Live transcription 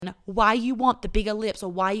why you want the bigger lips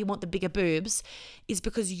or why you want the bigger boobs is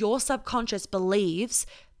because your subconscious believes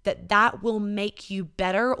that that will make you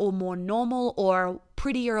better or more normal or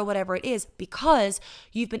prettier or whatever it is, because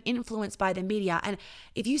you've been influenced by the media. And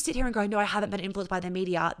if you sit here and go, no, I haven't been influenced by the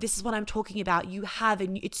media, this is what I'm talking about. You have,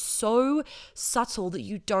 and it's so subtle that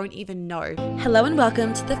you don't even know. Hello and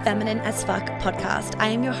welcome to the Feminine as Fuck podcast. I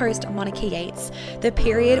am your host, Monica Yates, the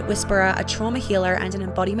period whisperer, a trauma healer, and an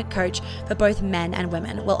embodiment coach for both men and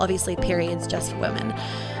women. Well, obviously periods just for women.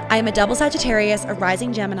 I am a double Sagittarius, a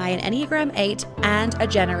rising Gemini, an Enneagram 8, and a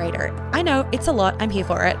generator. I know, it's a lot. I'm here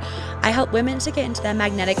for it. I help women to get into their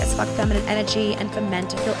magnetic as fuck feminine energy and for men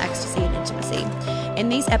to feel ecstasy and intimacy. In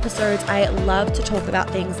these episodes, I love to talk about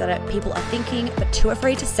things that people are thinking but too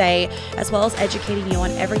afraid to say, as well as educating you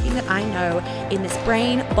on everything that I know in this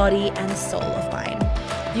brain, body, and soul of mine.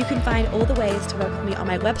 You can find all the ways to work with me on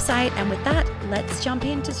my website. And with that, let's jump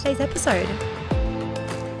into today's episode.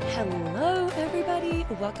 Hello, everybody.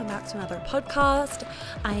 Welcome back to another podcast.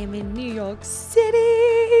 I am in New York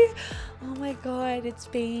City. Oh my God, it's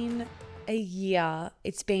been a year.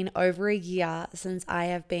 It's been over a year since I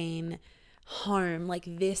have been home. Like,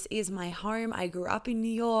 this is my home. I grew up in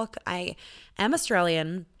New York. I am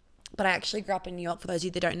Australian, but I actually grew up in New York, for those of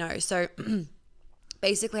you that don't know. So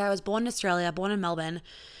basically, I was born in Australia, born in Melbourne.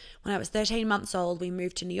 When I was 13 months old, we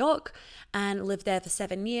moved to New York and lived there for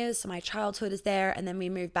 7 years. So my childhood is there. And then we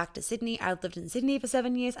moved back to Sydney. I lived in Sydney for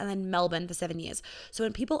 7 years and then Melbourne for 7 years. So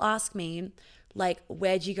when people ask me, like,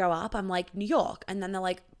 where'd you grow up? I'm like, New York. And then they're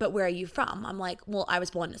like, but where are you from? I'm like, well, I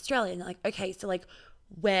was born in Australia. And they're like, okay, so like,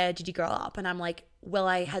 where did you grow up? And I'm like, well,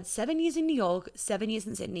 I had 7 years in New York, 7 years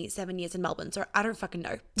in Sydney, 7 years in Melbourne. So I don't fucking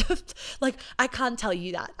know. Like, I can't tell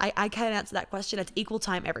you that. I can't answer that question. It's equal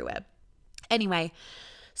time everywhere. Anyway,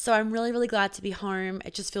 so I'm really, really glad to be home.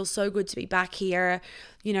 It just feels so good to be back here,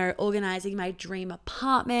 you know, organizing my dream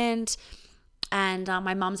apartment. And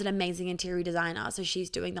my mom's an amazing interior designer, so she's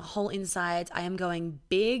doing the whole insides. I am going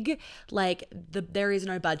big, like there is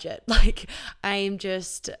no budget. Like, I am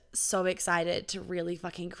just so excited to really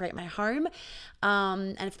fucking create my home.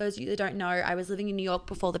 And for those of you that don't know, I was living in New York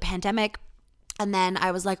before the pandemic. And then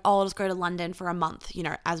I was like, oh, I'll just go to London for a month, you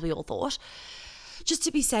know, as we all thought. Just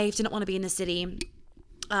to be safe, didn't want to be in the city.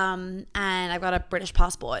 And I've got a British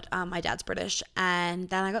passport. My dad's British. And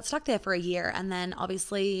then I got stuck there for a year. And then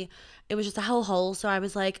obviously it was just a hellhole. So I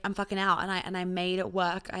was like, I'm fucking out. And I made it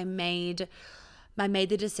work. I made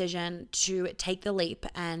the decision to take the leap,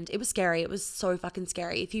 and it was scary. It was so fucking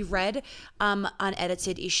scary. If you've read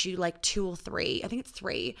unedited issue like 2 or 3, I think it's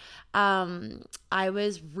 3, I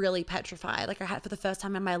was really petrified. Like, I had, for the first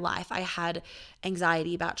time in my life, I had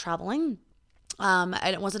anxiety about traveling. And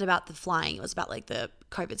it wasn't about the flying, it was about like the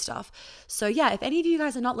COVID stuff. So yeah, if any of you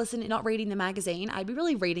guys are not listening, not reading the magazine, I'd be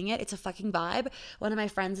really reading it. It's a fucking vibe. One of my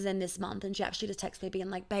friends is in this month, and she actually just texted me being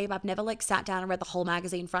like, babe, I've never like sat down and read the whole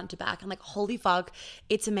magazine front to back. I'm like, holy fuck,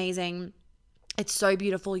 it's amazing. It's so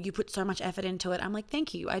beautiful. You put so much effort into it. I'm like,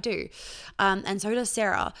 thank you. I do. And so does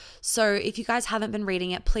Sarah. So if you guys haven't been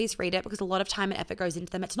reading it, please read it, because a lot of time and effort goes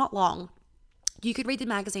into them. It's not long. You could read the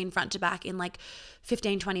magazine front to back in like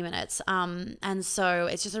 15, 20 minutes. And so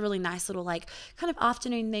it's just a really nice little like kind of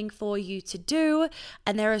afternoon thing for you to do.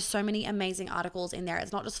 And there are so many amazing articles in there.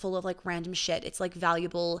 It's not just full of like random shit. It's like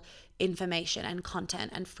valuable information and content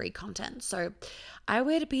and free content. So I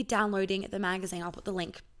would be downloading the magazine. I'll put the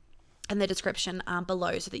link in the description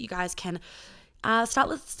below so that you guys can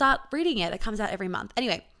start reading it. It comes out every month.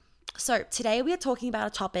 Anyway. So today we are talking about a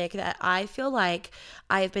topic that I feel like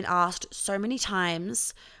I have been asked so many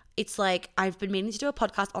times. It's like I've been meaning to do a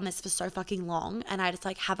podcast on this for so fucking long, and I just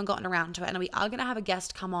like haven't gotten around to it. And we are going to have a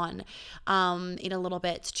guest come on in a little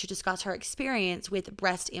bit to discuss her experience with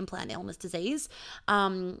breast implant illness disease. That's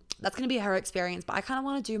going to be her experience, but I kind of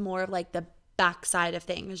want to do more of like the backside of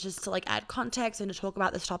things, just to like add context and to talk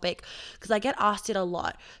about this topic, because I get asked it a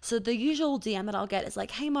lot. So the usual DM that I'll get is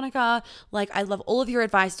like, hey Monica, like I love all of your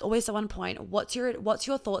advice. It's always at one point, what's your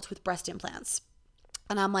thoughts with breast implants?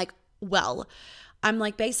 And I'm like, well, I'm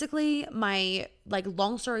like, basically my like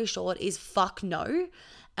long story short is fuck no.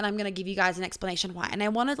 And I'm going to give you guys an explanation why. And I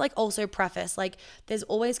want to like also preface, like there's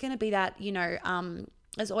always going to be that, you know,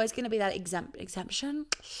 there's always going to be that exemption.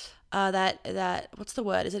 That what's the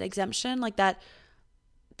word? Is it exemption? Like that,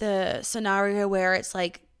 the scenario where it's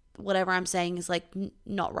like whatever I'm saying is like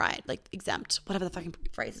not right, like exempt, whatever the fucking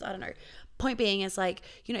phrase is. I don't know. Point being is like,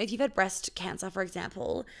 you know, if you've had breast cancer, for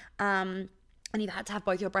example, and you've had to have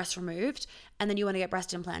both your breasts removed and then you want to get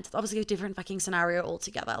breast implants. It's obviously a different fucking scenario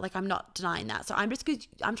altogether. Like, I'm not denying that. So I'm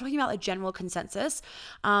talking about a general consensus,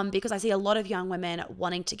 because I see a lot of young women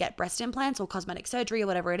wanting to get breast implants or cosmetic surgery or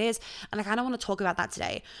whatever it is. And I kind of want to talk about that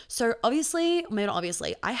today. So obviously, maybe not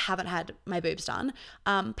obviously, I haven't had my boobs done.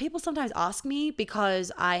 People sometimes ask me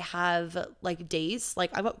because I have like D's,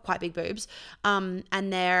 like I've got quite big boobs, and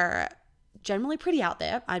they're generally pretty out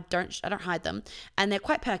there. I don't hide them, and they're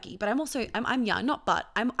quite perky. But I'm young,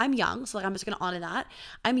 I'm young, so like I'm just gonna honor that.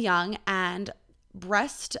 I'm young, and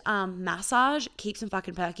breast massage keeps them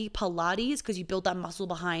fucking perky. Pilates, because you build that muscle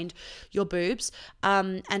behind your boobs,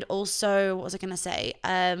 and also what was I gonna say?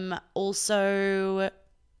 Also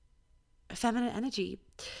feminine energy.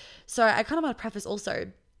 So I kind of want to preface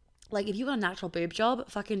also, like, if you want a natural boob job,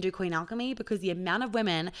 fucking do Queen Alchemy, because the amount of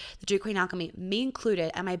women that do Queen Alchemy, me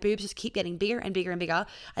included, and my boobs just keep getting bigger and bigger and bigger.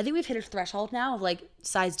 I think we've hit a threshold now of like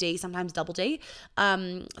size D, sometimes double D.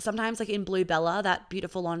 Sometimes like in Blue Bella, that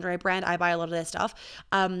beautiful lingerie brand, I buy a lot of their stuff.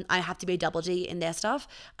 I have to be double D in their stuff.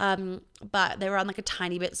 But they were on like a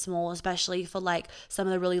tiny bit small, especially for like some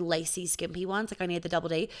of the really lacy, skimpy ones. Like I need the double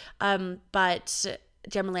D. But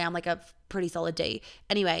generally I'm like a pretty solid D.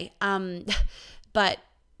 Anyway, but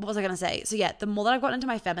what was I going to say? So yeah, the more that I've gotten into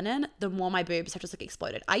my feminine, the more my boobs have just like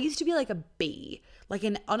exploded. I used to be like a B.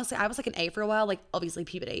 Honestly, I was like an A for a while, like obviously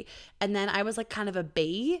puberty. And then I was like kind of a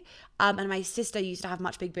B. And my sister used to have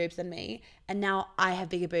much big boobs than me. And now I have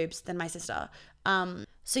bigger boobs than my sister.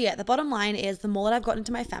 So yeah, the bottom line is the more that I've gotten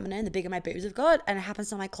into my feminine, the bigger my boobs have got. And it happens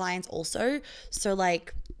to my clients also. So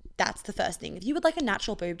like, that's the first thing. If you would like a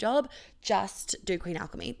natural boob job, just do Queen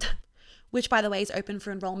Alchemy. Which, by the way, is open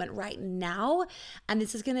for enrollment right now. And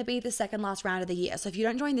this is going to be the second last round of the year. So if you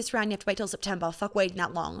don't join this round, you have to wait till September. Fuck waiting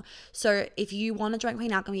that long. So if you want to join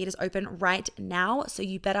Queen Alchemy, it is open right now. So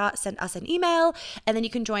you better send us an email, and then you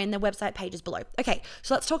can join the website pages below. Okay,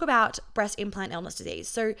 so let's talk about breast implant illness disease.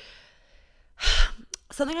 So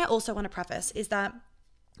something I also want to preface is that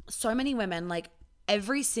so many women, like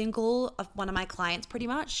every single of one of my clients pretty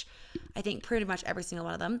much, I think pretty much every single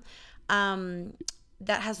one of them,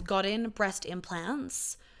 that has gotten breast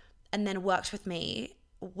implants and then worked with me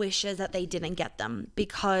wishes that they didn't get them,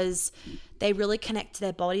 because they really connect to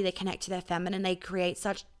their body, they connect to their feminine, they create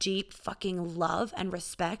such deep fucking love and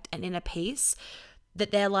respect and inner peace that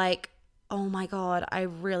they're like, oh my God, I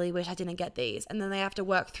really wish I didn't get these. And then they have to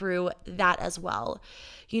work through that as well.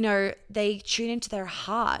 You know, they tune into their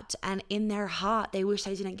heart, and in their heart, they wish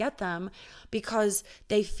they didn't get them because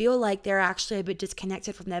they feel like they're actually a bit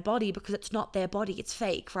disconnected from their body, because it's not their body, it's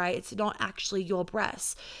fake, right? It's not actually your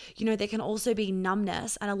breasts. You know, there can also be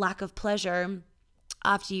numbness and a lack of pleasure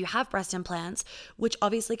after you have breast implants, which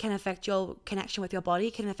obviously can affect your connection with your body,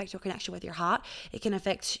 can affect your connection with your heart. It can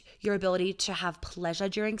affect your ability to have pleasure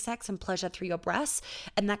during sex and pleasure through your breasts.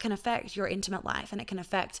 And that can affect your intimate life, and it can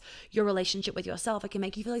affect your relationship with yourself. It can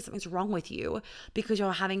make you feel like something's wrong with you because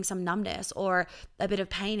you're having some numbness or a bit of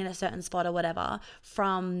pain in a certain spot or whatever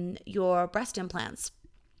from your breast implants.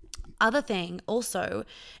 Other thing also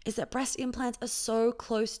is that breast implants are so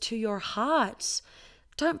close to your heart.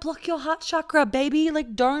 Don't block your heart chakra, baby.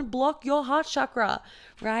 Like, don't block your heart chakra,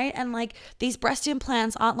 right? And like, these breast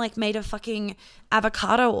implants aren't like made of fucking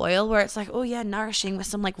avocado oil where it's like, oh yeah, nourishing with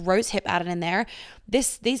some like rose hip added in there.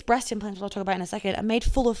 These breast implants, which I'll talk about in a second, are made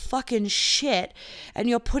full of fucking shit, and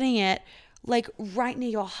you're putting it like right near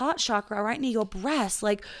your heart chakra, right near your breast.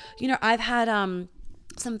 Like, you know, I've had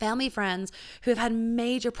some family friends who have had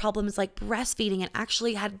major problems like breastfeeding and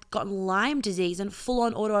actually had gotten Lyme disease and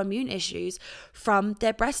full-on autoimmune issues from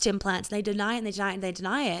their breast implants. And they deny it and they deny it and they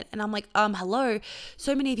deny it. And I'm like, hello.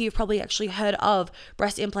 So many of you have probably actually heard of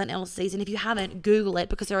breast implant illness disease. And if you haven't, Google it,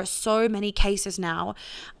 because there are so many cases now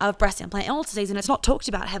of breast implant illness disease, and it's not talked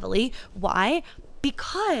about heavily. Why?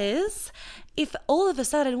 Because if all of a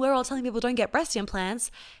sudden we're all telling people don't get breast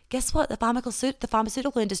implants, guess what? The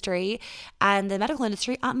pharmaceutical industry and the medical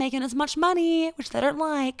industry aren't making as much money, which they don't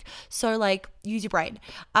like. So like, use your brain.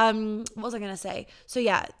 What was I going to say? So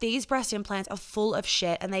yeah, these breast implants are full of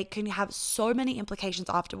shit, and they can have so many implications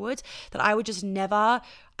afterwards that I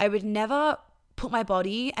would never put my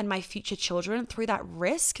body and my future children through that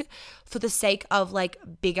risk for the sake of like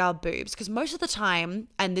bigger boobs. Because most of the time,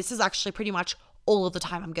 and this is actually pretty much all of the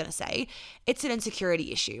time, I'm going to say, it's an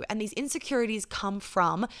insecurity issue. And these insecurities come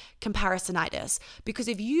from comparisonitis. Because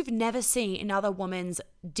if you've never seen another woman's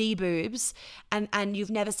D boobs, and you've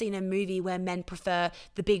never seen a movie where men prefer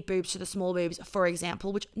the big boobs to the small boobs, for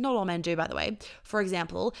example, which not all men do, by the way, for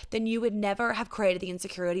example, then you would never have created the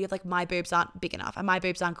insecurity of like, my boobs aren't big enough and my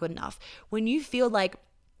boobs aren't good enough. When you feel like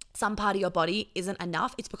some part of your body isn't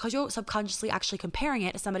enough, it's because you're subconsciously actually comparing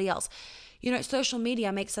it to somebody else. You know, social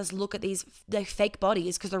media makes us look at these fake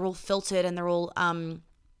bodies because they're all filtered and they're all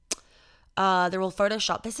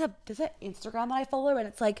photoshopped. There's an Instagram that I follow, and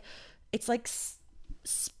it's like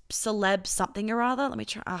celeb something or other. Let me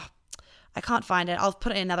try. I can't find it. I'll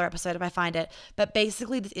put it in another episode if I find it. But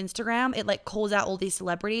basically this Instagram, it like calls out all these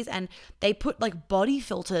celebrities and they put like body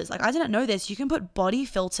filters. Like, I didn't know this. You can put body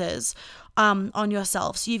filters on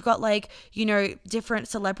yourself. So you've got like, you know, different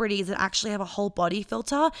celebrities that actually have a whole body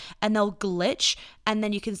filter and they'll glitch and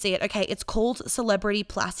then you can see it. Okay, it's called Celebrity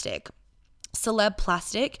Plastic. Celeb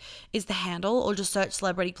Plastic is the handle, or just search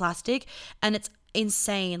Celebrity Plastic, and it's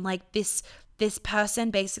insane. Like this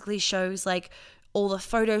person basically shows like all the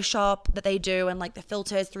Photoshop that they do and like the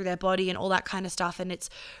filters through their body and all that kind of stuff. And it's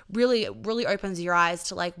really, really opens your eyes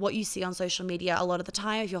to like what you see on social media a lot of the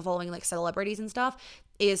time, if you're following like celebrities and stuff,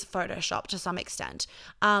 is Photoshop to some extent.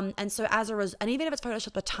 And so as a result, and even if it's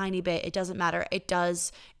Photoshopped a tiny bit, it doesn't matter. It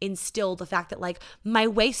does instill the fact that like my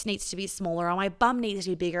waist needs to be smaller, or my bum needs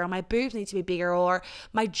to be bigger, or my boobs need to be bigger, or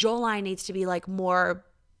my jawline needs to be like more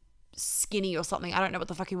skinny or something. I don't know what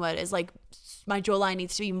the fucking word is. Like my jawline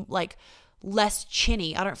needs to be like less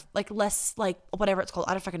chinny. I don't like less like whatever it's called.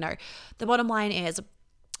 I don't fucking know. The bottom line is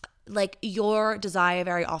like your desire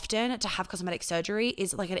very often to have cosmetic surgery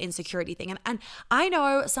is like an insecurity thing. And I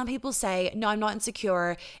know some people say, no, I'm not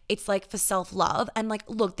insecure. It's like for self-love. And like,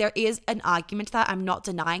 look, there is an argument to that. I'm not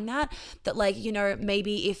denying that like, you know,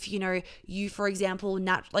 maybe if, you know, you, for example,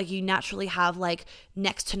 you naturally have like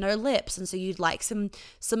next to no lips. And so you'd like some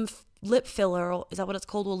lip filler, or is that what it's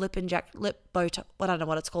called? Or lip botox, I don't know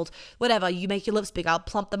what it's called. Whatever, you make your lips bigger,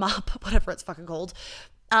 plump them up, whatever it's fucking called.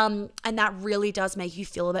 And that really does make you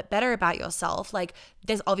feel a bit better about yourself. Like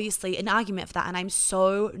there's obviously an argument for that. And I'm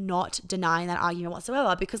so not denying that argument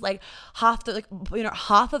whatsoever, because like half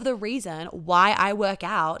of the reason why I work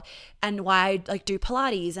out and why I like do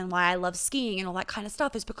Pilates and why I love skiing and all that kind of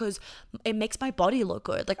stuff is because it makes my body look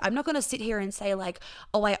good. Like I'm not going to sit here and say like,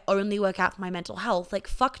 oh, I only work out for my mental health. Like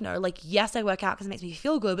fuck no. Like yes, I work out because it makes me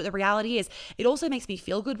feel good. But the reality is it also makes me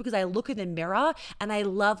feel good because I look in the mirror and I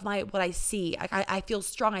love what I see. I feel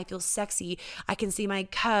strong. I feel sexy. I can see my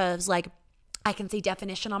curves. Like I can see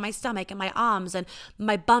definition on my stomach and my arms, and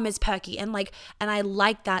my bum is perky, and I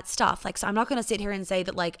like that stuff. Like, so I'm not going to sit here and say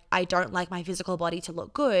that like I don't like my physical body to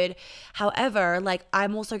look good. However, like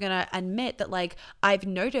I'm also going to admit that like I've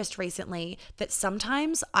noticed recently that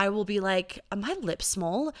sometimes I will be like, are my lips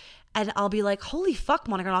small? And I'll be like, holy fuck,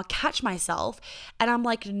 Monica, and I'll catch myself. And I'm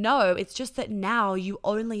like, no, it's just that now you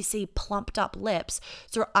only see plumped up lips.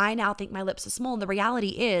 So I now think my lips are small. And the reality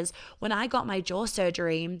is when I got my jaw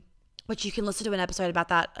surgery, which you can listen to an episode about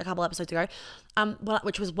that a couple episodes ago,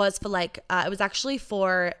 which was for like, it was actually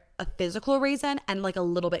for a physical reason and like a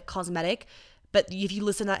little bit cosmetic. But if you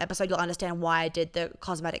listen to that episode, you'll understand why I did the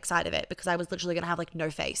cosmetic side of it, because I was literally going to have like no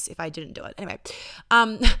face if I didn't do it. Anyway,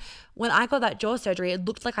 when I got that jaw surgery, it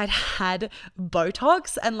looked like I'd had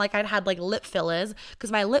Botox and like I'd had like lip fillers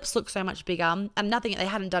because my lips look so much bigger. And they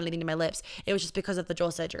hadn't done anything to my lips. It was just because of the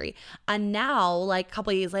jaw surgery. And now, like a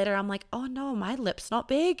couple of years later, I'm like, oh no, my lips not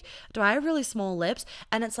big. Do I have really small lips?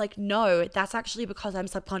 And it's like, no, that's actually because I'm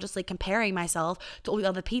subconsciously comparing myself to all the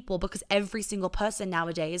other people, because every single person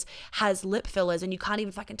nowadays has lip fillers. And you can't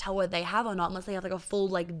even fucking tell whether they have or not unless they have like a full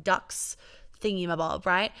like ducks thingy-mabob,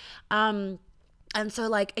 right? And so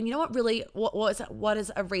like, and you know what really, what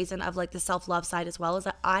is a reason of like the self-love side as well, is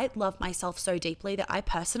that I love myself so deeply that I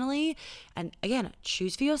personally, and again,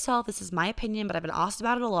 choose for yourself, this is my opinion, but I've been asked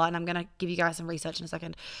about it a lot and I'm going to give you guys some research in a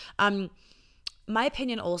second. My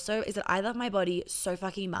opinion also is that I love my body so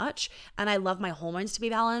fucking much, and I love my hormones to be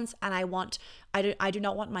balanced, and I do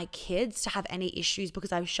not want my kids to have any issues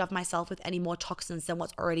because I've shoved myself with any more toxins than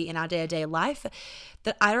what's already in our day-to-day life,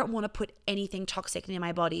 that I don't want to put anything toxic in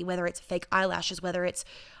my body, whether it's fake eyelashes, whether it's,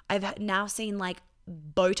 I've now seen like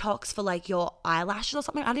Botox for like your eyelashes or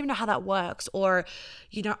something. I don't even know how that works. Or,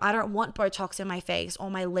 you know, I don't want Botox in my face or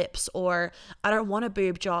my lips, or I don't want a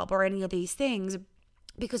boob job or any of these things.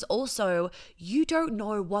 Because also you don't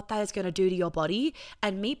know what that is going to do to your body.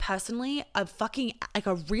 And me personally, a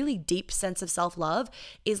really deep sense of self-love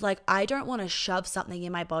is like, I don't want to shove something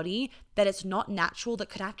in my body that it's not natural, that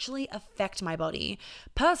could actually affect my body.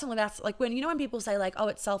 Personally, that's like when people say like, oh,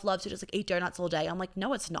 it's self-love to just like eat donuts all day. I'm like,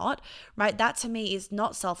 no, it's not, right? That to me is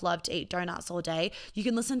not self-love to eat donuts all day. You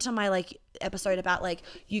can listen to my like episode about like,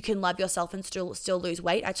 you can love yourself and still lose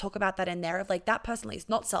weight. I talk about that in there of like, that personally is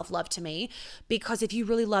not self-love to me, because if you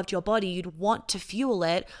really loved your body, you'd want to fuel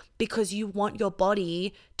it, because you want your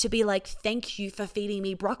body to be like, thank you for feeding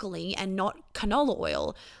me broccoli and not canola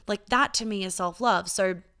oil. Like that to me is self-love.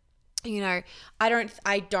 So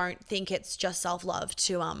I don't think it's just self-love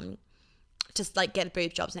to just like get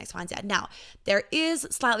boob jobs and X, Y, and Z. Now, there is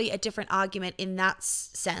slightly a different argument in that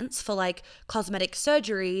sense for like cosmetic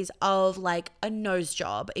surgeries of like a nose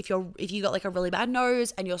job. If you got like a really bad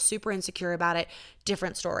nose and you're super insecure about it,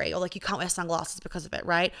 different story. Or like you can't wear sunglasses because of it,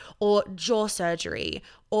 right? Or jaw surgery,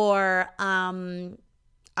 or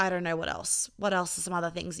I don't know what else. What else are some other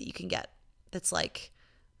things that you can get that's like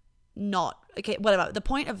not okay, whatever. The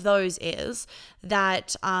point of those is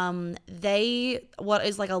that what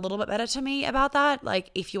is like a little bit better to me about that, like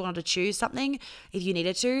if you wanted to choose something, if you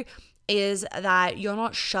needed to, is that you're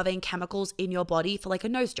not shoving chemicals in your body for like a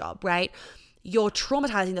nose job, right? You're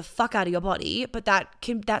traumatizing the fuck out of your body, but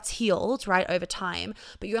that's healed, right, over time,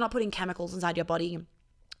 but you're not putting chemicals inside your body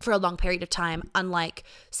for a long period of time, unlike,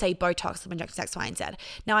 say, Botox, injections, X, Y, and Z.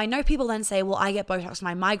 Now, I know people then say, well, I get Botox for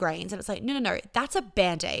my migraines. And it's like, no, that's a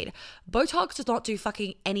Band-Aid. Botox does not do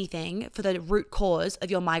fucking anything for the root cause of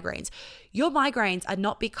your migraines. Your migraines are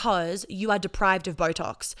not because you are deprived of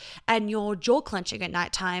Botox, and your jaw clenching at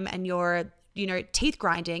nighttime and your, teeth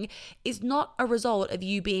grinding is not a result of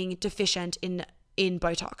you being deficient in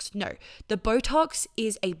Botox. No, the Botox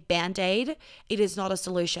is a Band-Aid. It is not a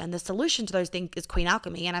solution. The solution to those things is Queen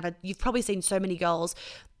Alchemy. And you've probably seen so many girls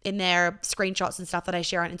in their screenshots and stuff that I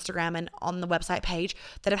share on Instagram and on the website page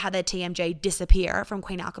that have had their TMJ disappear from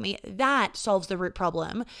Queen Alchemy. That solves the root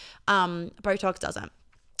problem. Botox doesn't.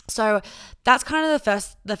 So that's kind of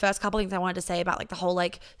the first couple things I wanted to say about like the whole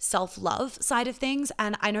like self-love side of things.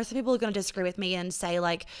 And I know some people are going to disagree with me and say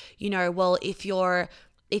like, well, if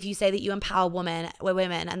you say that you empower women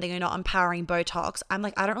and then you're not empowering Botox, I'm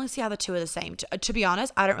like, I don't really see how the two are the same. To be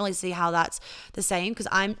honest, I don't really see how that's the same, because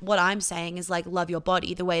what I'm saying is like, love your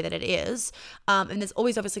body the way that it is. And there's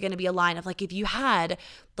always obviously going to be a line of like, if you had,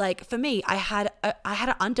 like for me, I had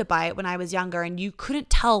an underbite when I was younger, and you couldn't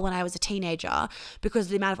tell when I was a teenager because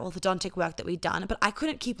of the amount of orthodontic work that we'd done, but I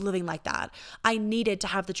couldn't keep living like that. I needed to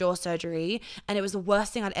have the jaw surgery, and it was the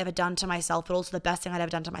worst thing I'd ever done to myself, but also the best thing I'd ever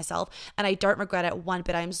done to myself. And I don't regret it one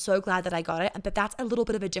bit. I'm so glad that I got it. But that's a little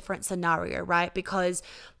bit of a different scenario, right? Because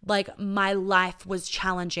like my life was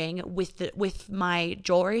challenging with my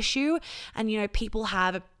jaw issue, and people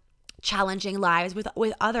have challenging lives with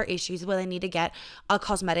other issues where they need to get a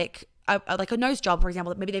cosmetic like a nose job, for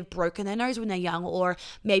example. Maybe they've broken their nose when they're young, or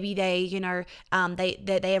maybe they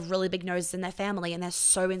they have really big noses in their family and they're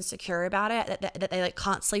so insecure about it that they like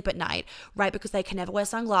can't sleep at night, right? Because they can never wear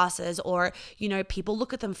sunglasses, or people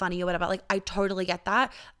look at them funny or whatever. Like I totally get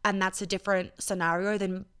that, and that's a different scenario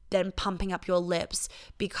than pumping up your lips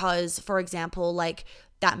because, for example, like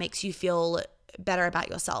that makes you feel better about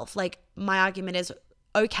yourself. Like my argument is,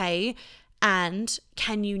 okay, and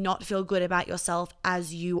can you not feel good about yourself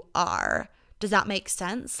as you are? Does that make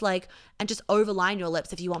sense? Like, and just overline your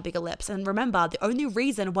lips if you want bigger lips. And remember, the only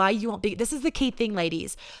reason why you want this is the key thing,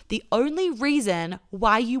 ladies. The only reason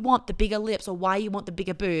why you want the bigger lips or why you want the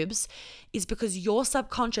bigger boobs is because your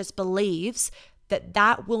subconscious believes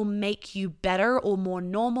that will make you better or more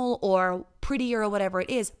normal or prettier or whatever it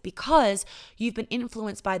is, because you've been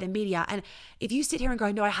influenced by the media. And if you sit here and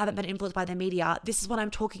go, no, I haven't been influenced by the media, this is what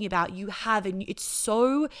I'm talking about. You have, and it's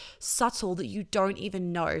so subtle that you don't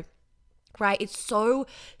even know. Right? It's so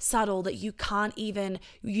subtle that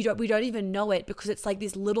we don't even know it, because it's like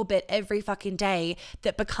this little bit every fucking day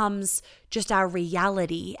that becomes just our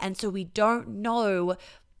reality. And so we don't know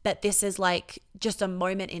that this is like just a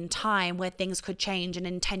moment in time where things could change, and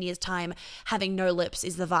in 10 years time having no lips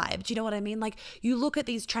is the vibe. Do you know what I mean? Like you look at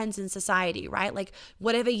these trends in society, right? Like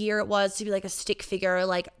whatever year it was to be like a stick figure,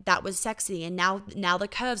 like that was sexy, and now the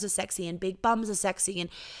curves are sexy and big bums are sexy,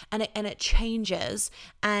 and it changes,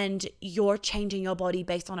 and you're changing your body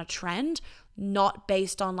based on a trend, not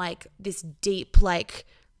based on like this deep like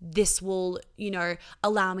this will,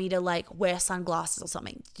 allow me to like wear sunglasses or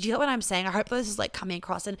something. Do you get what I'm saying? I hope this is like coming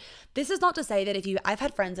across. And this is not to say that I've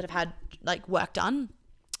had friends that have had like work done.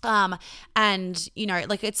 And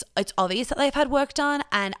like it's obvious that they've had work done,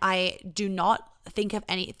 and I do not think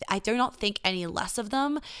any less of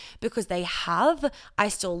them because they have. I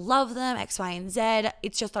still love them, X, Y, and Z.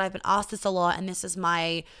 It's just that I've been asked this a lot, and this is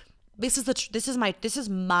my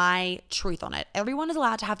truth on it. Everyone is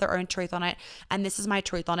allowed to have their own truth on it, and this is my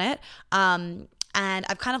truth on it. And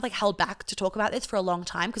I've kind of like held back to talk about this for a long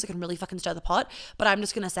time because it can really fucking stir the pot. But I'm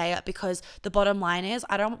just going to say it because the bottom line is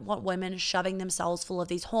I don't want women shoving themselves full of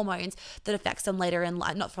these hormones that affects them later in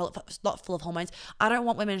life. Not full of hormones. I don't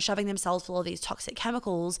want women shoving themselves full of these toxic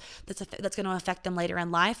chemicals that's going to affect them later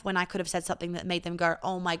in life, when I could have said something that made them go,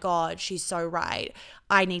 oh my God, she's so right.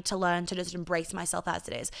 I need to learn to just embrace myself as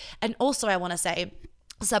it is. And also I want to say,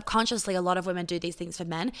 subconsciously, a lot of women do these things for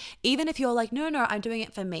men. Even if you're like, no, I'm doing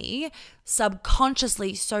it for me,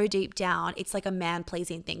 subconsciously, so deep down, it's like a man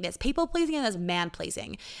pleasing thing. There's people pleasing and there's man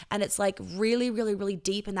pleasing. And it's like really, really, really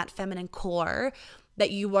deep in that feminine core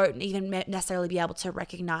that you won't even necessarily be able to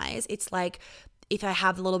recognize. It's like, if I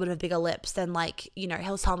have a little bit of bigger lips, then like,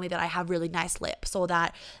 he'll tell me that I have really nice lips, or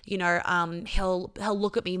that, he'll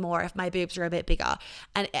look at me more if my boobs are a bit bigger.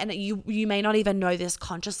 And you may not even know this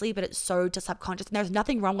consciously, but it's so subconscious. And there's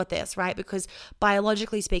nothing wrong with this, right? Because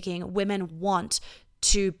biologically speaking, women want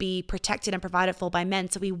to be protected and provided for by men.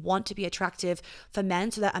 So we want to be attractive for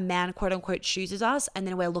men so that a man, quote unquote, chooses us and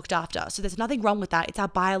then we're looked after. So there's nothing wrong with that. It's our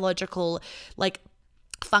biological, like,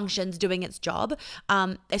 functions doing its job.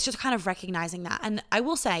 It's just kind of recognizing that. And I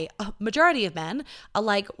will say a majority of men are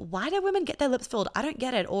like, why do women get their lips filled? I don't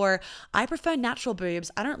get it. Or I prefer natural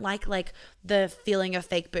boobs. I don't like the feeling of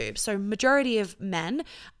fake boobs. So majority of men,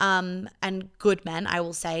 and good men, I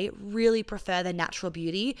will say, really prefer the natural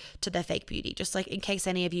beauty to the fake beauty. Just like in case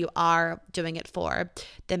any of you are doing it for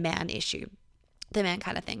the man issue, the man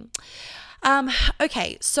kind of thing.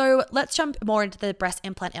 Okay, so let's jump more into the breast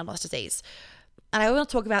implant illness disease. And I want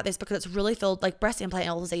to talk about this because it's really filled, like breast implant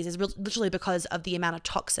illness disease is literally because of the amount of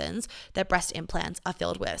toxins that breast implants are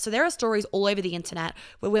filled with. So there are stories all over the internet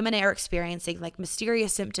where women are experiencing like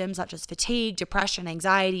mysterious symptoms such as fatigue, depression,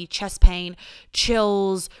 anxiety, chest pain,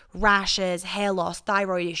 chills, rashes, hair loss,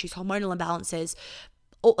 thyroid issues, hormonal imbalances,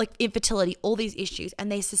 or like infertility, all these issues,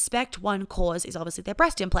 and they suspect one cause is obviously their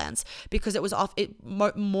breast implants, because it was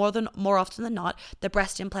more often than not, the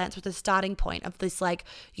breast implants were the starting point of this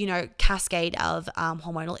cascade of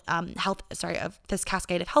this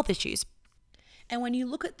cascade of health issues. And when you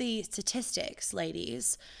look at the statistics,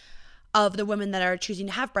 ladies, of the women that are choosing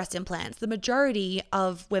to have breast implants, the majority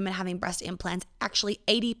of women having breast implants, actually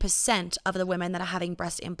 80% of the women that are having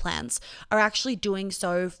breast implants are actually doing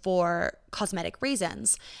so for cosmetic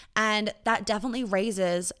reasons. And that definitely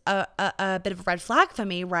raises a bit of a red flag for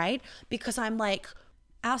me, right? Because I'm like,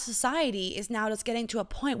 our society is now just getting to a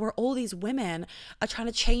point where all these women are trying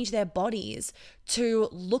to change their bodies to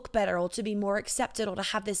look better or to be more accepted or to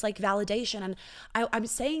have this like validation. And I'm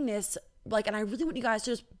saying this and I really want you guys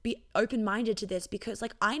to just be open-minded to this, because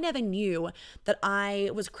I never knew that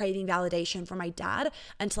I was craving validation from my dad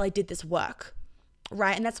until I did this work,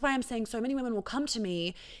 right? And that's why I'm saying so many women will come to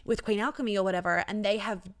me with Queen Alchemy or whatever, and they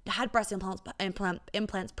have had breast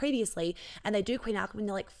implants previously, and they do Queen Alchemy and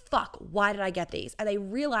they're like, fuck, why did I get these? And they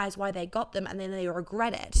realize why they got them, and then they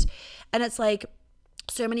regret it. And it's like,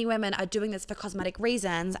 so many women are doing this for cosmetic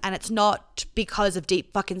reasons, and it's not because of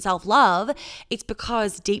deep fucking self-love. It's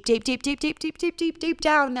because deep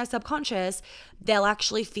down in their subconscious, they'll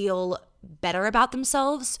actually feel better about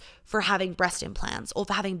themselves for having breast implants or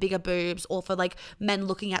for having bigger boobs or for like men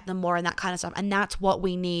looking at them more and that kind of stuff. And that's what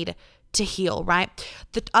we need to heal, right?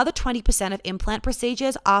 The other 20% of implant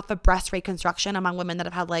procedures are for breast reconstruction among women that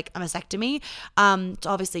have had like a mastectomy, to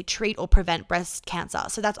obviously treat or prevent breast cancer.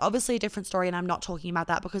 So that's obviously a different story, and I'm not talking about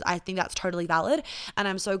that because I think that's totally valid. And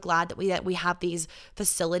I'm so glad that we have these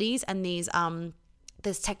facilities and these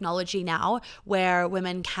this technology now where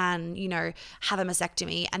women can, have a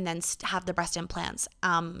mastectomy and then have the breast implants,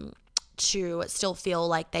 to still feel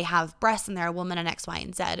like they have breasts and they're a woman and X, Y,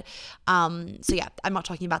 and Z. So yeah, I'm not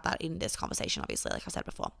talking about that in this conversation, obviously, like I said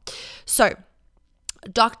before. So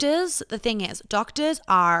doctors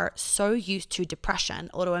are so used to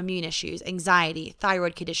depression, autoimmune issues, anxiety,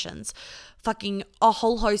 thyroid conditions, fucking a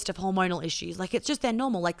whole host of hormonal issues. Like, it's just their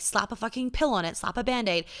normal, like slap a fucking pill on it, slap a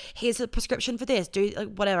Band-Aid, here's a prescription for this, do like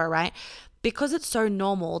whatever, right? Because it's so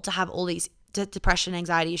normal to have all these depression,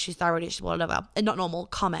 anxiety issues, thyroid issues, whatever, and not normal,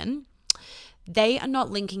 common, they are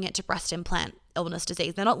not linking it to breast implant illness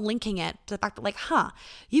disease. They're not linking it to the fact that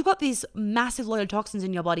you've got these massive load of toxins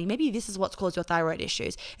in your body. Maybe this is what's caused your thyroid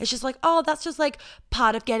issues. It's just like, oh, that's just like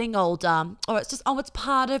part of getting older. Or it's just, oh, it's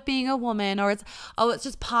part of being a woman. Or it's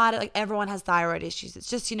just part of, like, everyone has thyroid issues. It's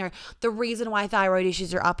just, the reason why thyroid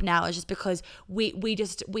issues are up now is just because we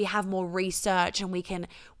have more research, and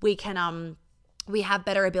we have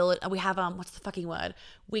better ability. We have what's the fucking word?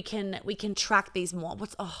 We can track these more.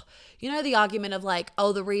 The argument of like,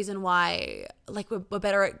 oh, the reason why, like, we're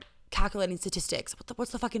better at calculating statistics.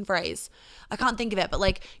 What's the fucking phrase? I can't think of it. But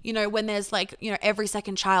like, when there's like, every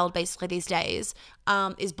second child basically these days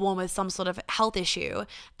is born with some sort of health issue,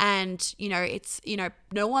 and it's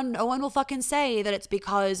no one will fucking say that it's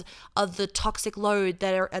because of the toxic load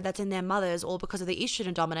that's in their mothers, or because of the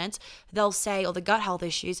estrogen dominance. They'll say, or the gut health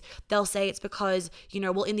issues, they'll say it's because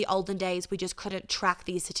in the olden days we just couldn't track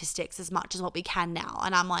these statistics as much as what we can now.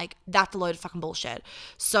 And I'm like, that's a load of fucking bullshit.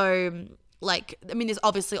 So like, I mean, there's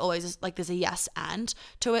obviously always like there's a yes and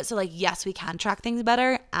to it. So like, yes, we can track things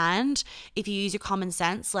better. And if you use your common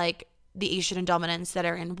sense, like the estrogen dominance that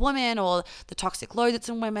are in women, or the toxic load that's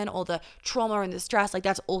in women, or the trauma and the stress, like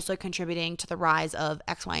that's also contributing to the rise of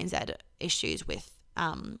X, Y, and Z issues with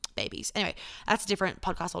babies. Anyway, that's a different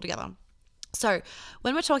podcast altogether. So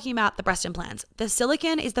when we're talking about the breast implants, the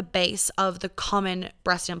silicone is the base of the common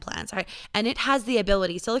breast implants, right? And silicone has the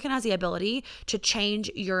ability to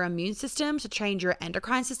change your immune system, to change your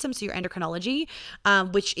endocrine system, so your endocrinology,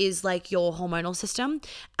 which is like your hormonal system,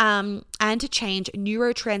 and to change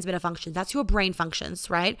neurotransmitter functions. That's your brain functions,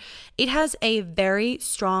 right? It has a very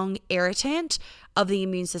strong irritant of the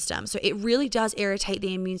immune system. So it really does irritate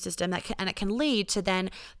the immune system, and it can lead to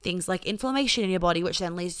then things like inflammation in your body, which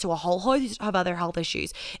then leads to a whole host of other health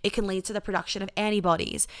issues. It can lead to the production of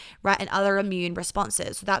antibodies, right? And other immune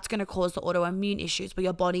responses. So that's going to cause the autoimmune issues where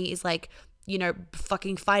your body is like,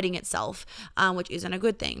 fucking fighting itself, which isn't a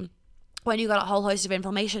good thing. When you've got a whole host of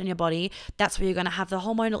inflammation in your body, that's where you're going to have the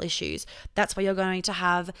hormonal issues. That's where you're going to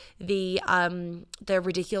have the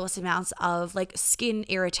ridiculous amounts of like skin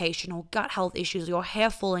irritation or gut health issues, your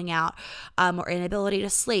hair falling out, or inability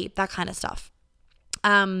to sleep, that kind of stuff.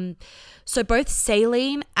 So both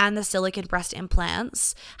saline and the silicone breast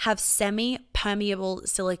implants have semi-permeable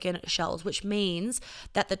silicone shells, which means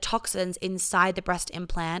that the toxins inside the breast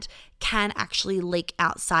implant can actually leak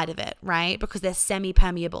outside of it, right? Because they're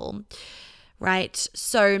semi-permeable, right?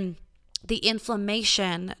 So the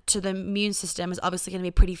inflammation to the immune system is obviously going to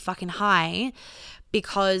be pretty fucking high,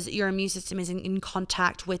 because your immune system is in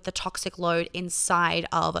contact with the toxic load inside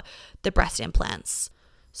of the breast implants.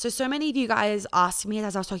 So many of you guys asked me,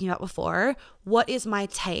 as I was talking about before, what is my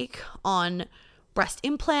take on breast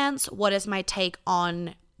implants? What is my take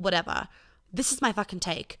on whatever? This is my fucking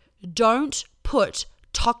take. Don't put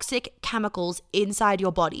toxic chemicals inside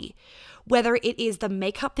your body. Whether it is the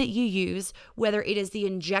makeup that you use, whether it is the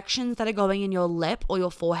injections that are going in your lip or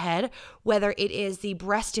your forehead, whether it is the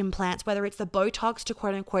breast implants, whether it's the Botox to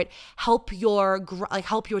quote unquote help your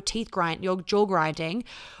teeth grind, your jaw grinding,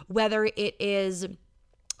 whether it is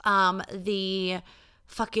the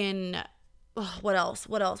fucking, what else?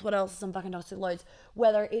 Some fucking toxic loads.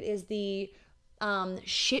 Whether it is the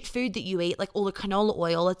shit food that you eat, like all the canola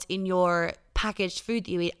oil that's in your packaged food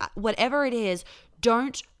that you eat, whatever it is,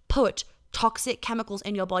 don't put toxic chemicals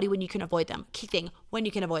in your body when you can avoid them. Key thing, when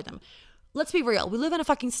you can avoid them. Let's be real. We live in a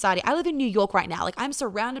fucking society. I live in New York right now. Like, I'm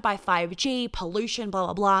surrounded by 5G, pollution, blah,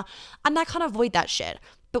 blah, blah. And I can't avoid that shit.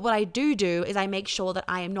 But what I do is I make sure that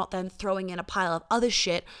I am not then throwing in a pile of other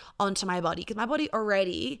shit onto my body, because my body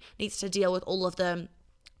already needs to deal with all of the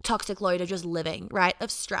toxic load of just living, right? Of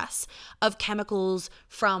stress, of chemicals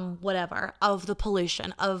from whatever, of the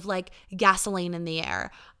pollution, of like gasoline in the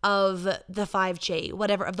air, of the 5G,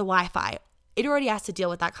 whatever, of the Wi-Fi. It already has to deal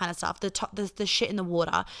with that kind of stuff. The shit in the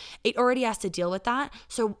water, it already has to deal with that.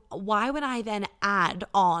 So why would I then add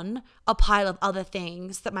on a pile of other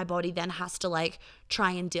things that my body then has to like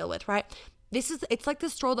try and deal with, right? It's like the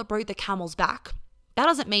straw that broke the camel's back. That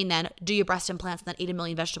doesn't mean then do your breast implants and then eat a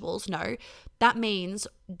million vegetables. No, that means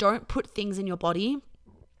don't put things in your body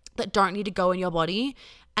that don't need to go in your body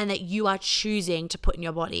and that you are choosing to put in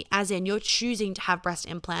your body. As in, you're choosing to have breast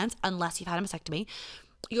implants unless you've had a mastectomy.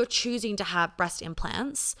 You're choosing to have breast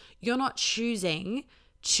implants. You're not choosing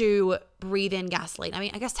to breathe in gasoline. I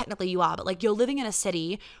mean, I guess technically you are, but like you're living in a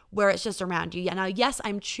city where it's just around you. Yeah, now, yes,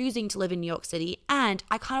 I'm choosing to live in New York City and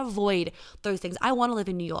I can't avoid those things. I want to live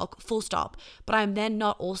in New York, full stop. But I'm then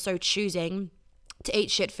not also choosing to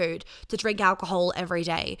eat shit food, to drink alcohol every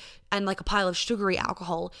day and like a pile of sugary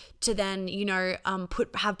alcohol, to then,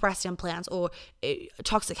 have breast implants or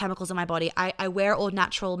toxic chemicals in my body. I wear all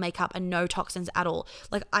natural makeup and no toxins at all.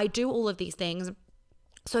 Like, I do all of these things.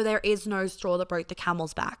 So there is no straw that broke the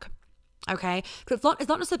camel's back. Okay? Because it's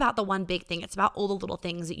not just about the one big thing. It's about all the little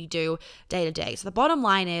things that you do day to day. So the bottom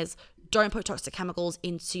line is, don't put toxic chemicals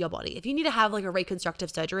into your body. If you need to have like a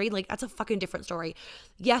reconstructive surgery, like that's a fucking different story.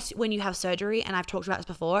 Yes, when you have surgery, and I've talked about this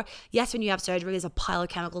before, yes, when you have surgery, there's a pile of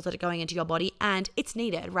chemicals that are going into your body and it's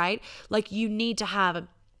needed, right? Like, you need to have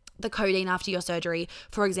the codeine after your surgery,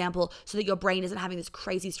 for example, so that your brain isn't having this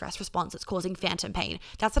crazy stress response that's causing phantom pain.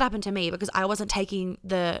 That's what happened to me, because I wasn't taking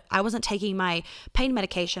my pain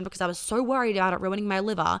medication because I was so worried about it ruining my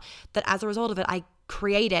liver that as a result of it, I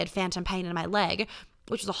created phantom pain in my leg,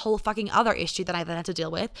 which was a whole fucking other issue that I then had to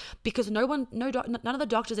deal with, because none of the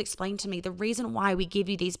doctors explained to me the reason why we give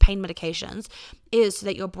you these pain medications is so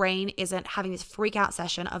that your brain isn't having this freak out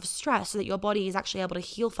session of stress, so that your body is actually able to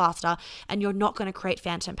heal faster and you're not going to create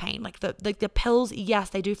phantom pain. Like the pills, yes,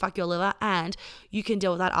 they do fuck your liver, and you can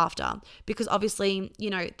deal with that after, because obviously, you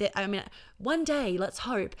know, one day, let's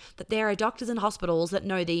hope that there are doctors in hospitals that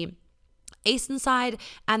know the eastern side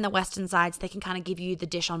and the western sides. They can kind of give you the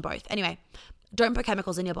dish on both. Anyway, don't put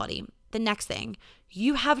chemicals in your body. The next thing,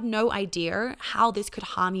 you have no idea how this could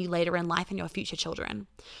harm you later in life and your future children.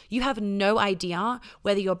 You have no idea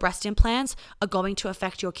whether your breast implants are going to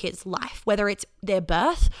affect your kid's life, whether it's their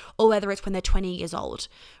birth or whether it's when they're 20 years old,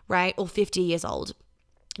 right? Or 50 years old.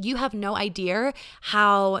 You have no idea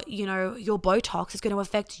how, you know, your Botox is going to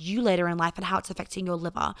affect you later in life and how it's affecting your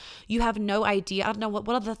liver. You have no idea. I don't know what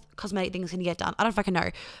other cosmetic things can you get done. I don't fucking know.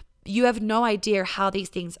 You have no idea how these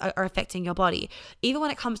things are affecting your body. Even when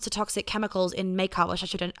it comes to toxic chemicals in makeup, which I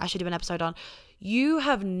should do an episode on, you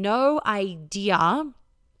have no idea.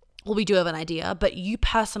 Well, we do have an idea, but you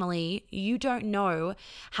personally, you don't know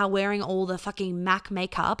how wearing all the fucking MAC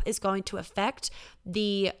makeup is going to affect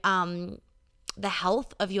the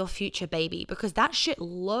health of your future baby, because that shit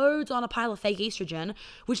loads on a pile of fake estrogen,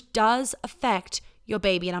 which does affect your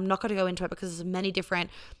baby. And I'm not going to go into it because there's many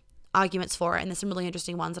different arguments for it, and there's some really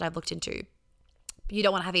interesting ones that I've looked into. You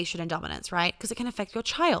don't want to have estrogen dominance, right? Because it can affect your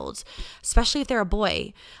child, especially if they're a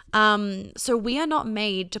boy. So we are not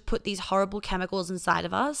made to put these horrible chemicals inside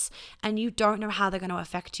of us, and you don't know how they're going to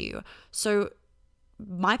affect you. So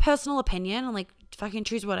my personal opinion, and like fucking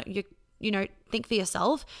choose what you think for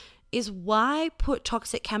yourself, is why put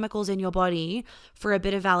toxic chemicals in your body for a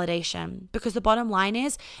bit of validation? Because the bottom line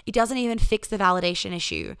is, it doesn't even fix the validation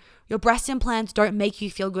issue. Your breast implants don't make you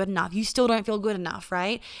feel good enough. You still don't feel good enough,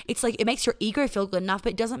 right? It's like, it makes your ego feel good enough,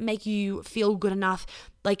 but it doesn't make you feel good enough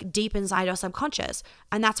like deep inside your subconscious.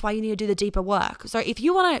 And that's why you need to do the deeper work. So if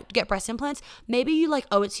you want to get breast implants, maybe you like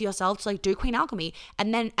owe it to yourself to like do Queen Alchemy,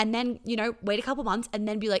 and then, you know, wait a couple months and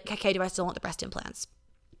then be like, okay, do I still want the breast implants?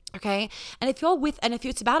 Okay. And if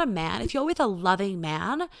it's about a man, if you're with a loving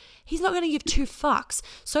man, he's not going to give two fucks.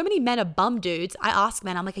 So many men are bum dudes. I ask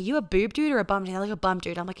men, I'm like, are you a boob dude or a bum dude? They're like, a bum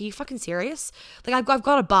dude. I'm like, are you fucking serious? Like, I've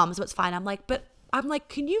got a bum, so it's fine. I'm like,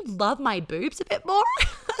 can you love my boobs a bit more?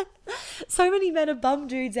 So many men are bum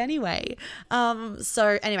dudes anyway.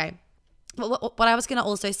 So anyway. What I was going to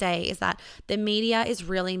also say is that the media is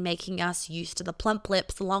really making us used to the plump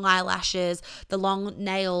lips, the long eyelashes, the long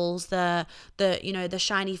nails, the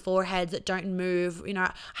shiny foreheads that don't move. You know,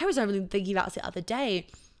 I was really thinking about this the other day.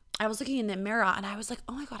 I was looking in the mirror and I was like,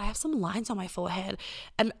 oh my God, I have some lines on my forehead.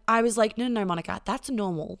 And I was like, no, Monica, that's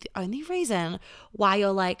normal. The only reason why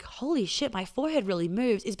you're like, holy shit, my forehead really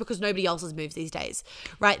moves is because nobody else's moves these days,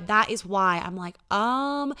 right? That is why I'm like,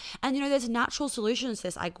 and you know, there's natural solutions to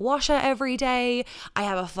this. I gua sha every day. I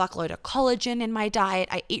have a fuckload of collagen in my diet.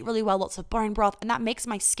 I eat really well, lots of bone broth, and that makes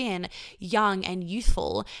my skin young and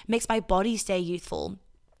youthful, makes my body stay youthful.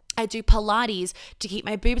 I do Pilates to keep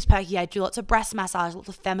my boobs perky. I do lots of breast massage, lots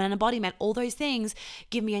of feminine embodiment. All those things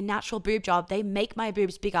give me a natural boob job. They make my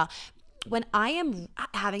boobs bigger. When I am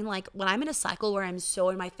when I'm in a cycle where I'm so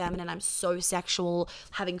in my feminine, I'm so sexual,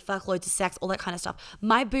 having fuckloads of sex, all that kind of stuff,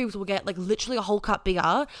 my boobs will get like literally a whole cut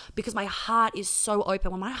bigger because my heart is so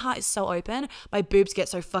open. When my heart is so open, my boobs get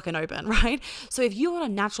so fucking open, right? So if you want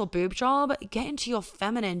a natural boob job, get into your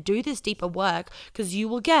feminine, do this deeper work, because you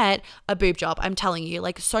will get a boob job. I'm telling you,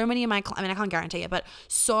 like so many of my, I can't guarantee it, but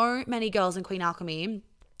so many girls in Queen Alchemy,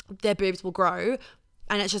 their boobs will grow,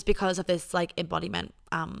 and it's just because of this like embodiment,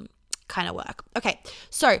 kind of work. Okay,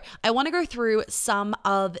 so I want to go through some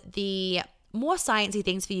of the more sciencey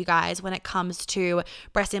things for you guys when it comes to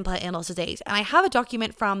breast implant and loss disease. And I have a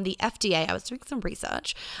document from the FDA. I was doing some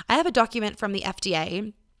research. I have a document from the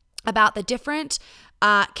FDA about the different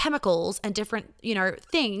chemicals and different, you know,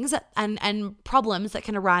 things and problems that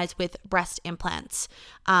can arise with breast implants,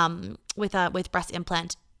 with breast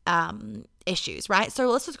implant issues, right? So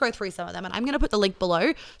let's just go through some of them, and I'm going to put the link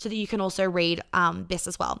below so that you can also read this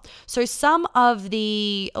as well. So some of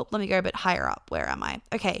the, let me go a bit higher up. Where am I?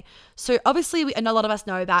 Okay. So obviously a lot of us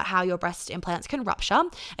know about how your breast implants can rupture.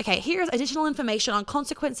 Okay. Here's additional information on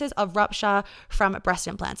consequences of rupture from breast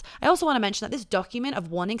implants. I also want to mention that this document of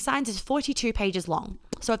warning signs is 42 pages long.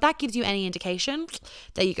 So if that gives you any indication,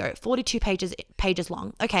 there you go. 42 pages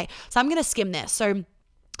long. Okay. So I'm going to skim this. So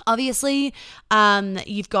obviously,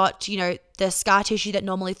 you've got, you know, The scar tissue that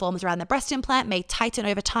normally forms around the breast implant may tighten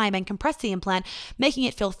over time and compress the implant, making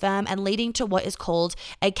it feel firm and leading to what is called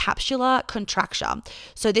a capsular contracture.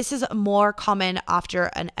 So this is more common after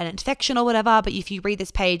an infection or whatever, but if you read this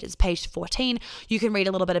page, it's page 14, you can read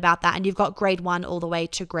a little bit about that, and you've got grade 1 all the way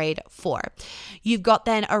to grade 4. You've got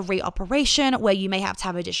then a reoperation where you may have to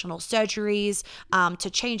have additional surgeries to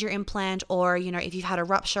change your implant, or, you know, if you've had a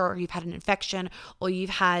rupture or you've had an infection or you've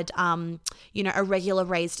had, you know, irregular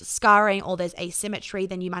raised scarring or there's asymmetry,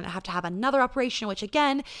 then you might have to have another operation, which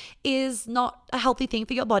again is not a healthy thing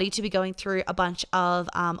for your body to be going through a bunch of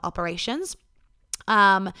operations.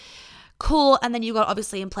 Cool. And then you've got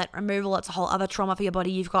obviously implant removal. It's a whole other trauma for your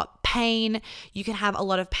body. You've got pain. You can have a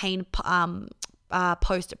lot of pain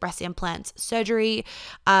post breast implant surgery,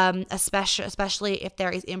 especially if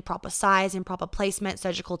there is improper size, improper placement,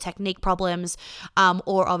 surgical technique problems,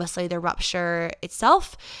 or obviously the rupture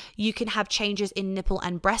itself. You can have changes in nipple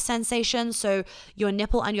and breast sensation. So your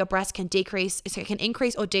nipple and your breast can increase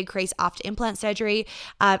or decrease after implant surgery,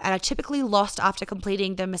 and are typically lost after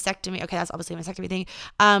completing the mastectomy. Okay, that's obviously a mastectomy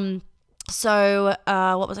thing. So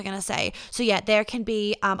what was I going to say? So yeah, there can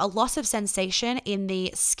be a loss of sensation in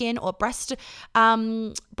the skin or breast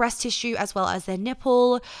tissue as well as the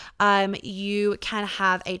nipple. You can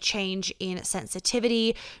have a change in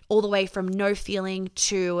sensitivity all the way from no feeling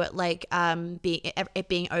to like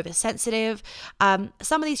being oversensitive.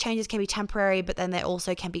 Some of these changes can be temporary, but then they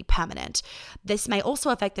also can be permanent. This may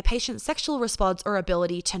also affect the patient's sexual response or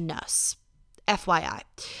ability to nurse. FYI.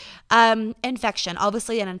 Infection.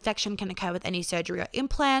 Obviously, an infection can occur with any surgery or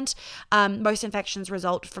implant. Most infections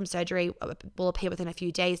result from surgery will appear within a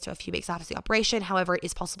few days to a few weeks after the operation. However, it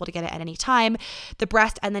is possible to get it at any time. The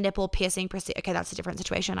breast and the nipple piercing. Okay, that's a different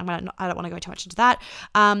situation. I don't want to go too much into that.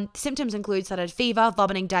 Symptoms include sudden fever,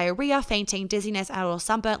 vomiting, diarrhea, fainting, dizziness, or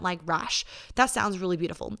sunburnt like rash. That sounds really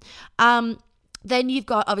beautiful. Then you've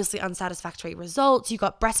got obviously unsatisfactory results. You've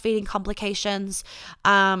got breastfeeding complications.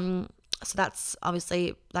 So that's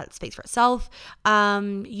obviously, that speaks for itself.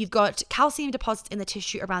 You've got calcium deposits in the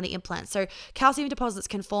tissue around the implant. So calcium deposits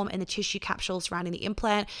can form in the tissue capsule surrounding the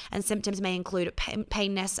implant, and symptoms may include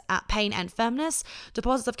pain and firmness.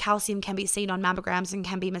 Deposits of calcium can be seen on mammograms and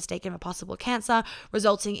can be mistaken for possible cancer,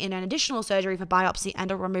 resulting in an additional surgery for biopsy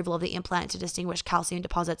and or removal of the implant to distinguish calcium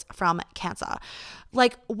deposits from cancer.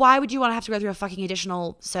 Like, why would you want to have to go through a fucking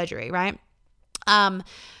additional surgery, right?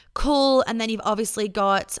 Cool. And then you've obviously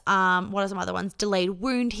got, what are some other ones? Delayed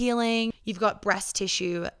wound healing. You've got breast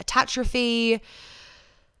tissue atrophy.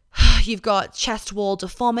 You've got chest wall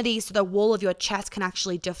deformity. So the wall of your chest can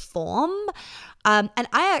actually deform. And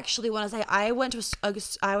I actually want to say, I went to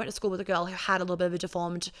school with a girl who had a little bit of a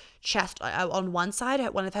deformed chest on one side.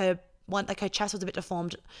 Her chest was a bit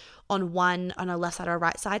deformed on her left side or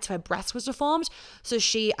right side, so her breast was deformed. So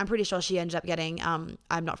I'm pretty sure she ended up getting, I'm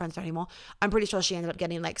not friends with her anymore. I'm pretty sure she ended up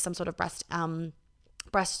getting like some sort of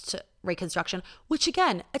breast reconstruction, which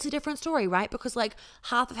again, it's a different story, right? Because like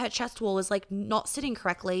half of her chest wall is like not sitting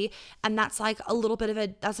correctly, and that's like a bit of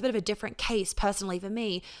a different case personally for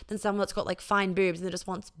me than someone that's got like fine boobs and that just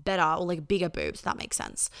wants better or like bigger boobs, if that makes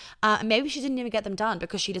sense. And maybe she didn't even get them done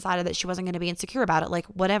because she decided that she wasn't going to be insecure about it. Like,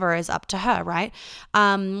 whatever is up to her, right?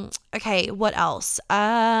 Okay, what else?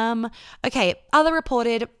 Okay, other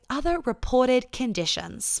reported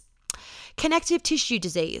conditions. Connective tissue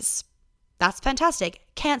disease. That's fantastic.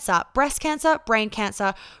 Cancer, breast cancer, brain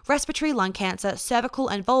cancer, respiratory lung cancer, cervical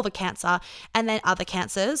and vulvar cancer, and then other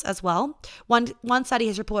cancers as well. One study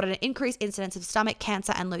has reported an increased incidence of stomach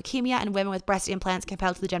cancer and leukemia in women with breast implants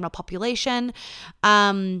compared to the general population.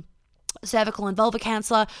 Cervical and vulvar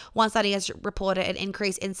cancer. One study has reported an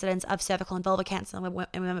increased incidence of cervical and vulvar cancer in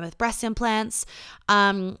women with breast implants.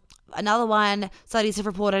 Another one, studies have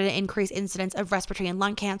reported an increased incidence of respiratory and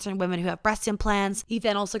lung cancer in women who have breast implants. You've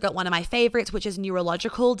then also got one of my favorites, which is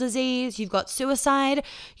neurological disease. You've got suicide.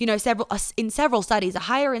 You know, in several studies, a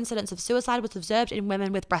higher incidence of suicide was observed in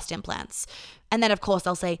women with breast implants. And then, of course,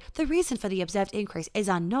 they'll say the reason for the observed increase is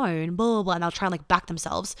unknown, blah, blah, blah, and they'll try and like back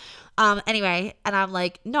themselves. Anyway, and I'm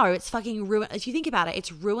like, no, it's fucking if you think about it,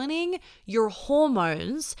 it's ruining your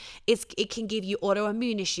hormones. It can give you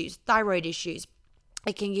autoimmune issues, thyroid issues.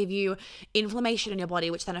 It can give you inflammation in your body,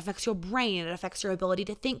 which then affects your brain. It affects your ability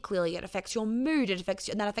to think clearly. It affects your mood. And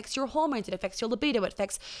that affects your hormones. It affects your libido. It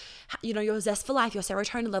affects, your zest for life, your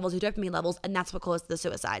serotonin levels, your dopamine levels, and that's what causes the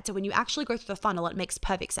suicide. So when you actually go through the funnel, it makes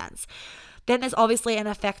perfect sense. Then there's obviously an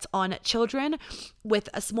effect on children. With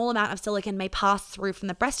a small amount of silicon may pass through from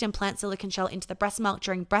the breast implant silicon shell into the breast milk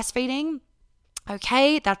during breastfeeding.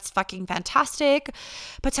 Okay, that's fucking fantastic.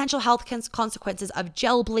 Potential health consequences of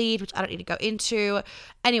gel bleed, which I don't need to go into.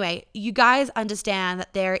 Anyway, you guys understand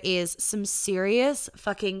that there is some serious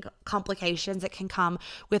fucking complications that can come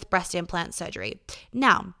with breast implant surgery.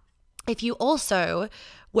 Now, if you also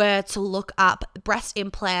were to look up breast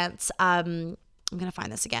implants, I'm going to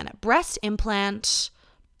find this again. Breast implant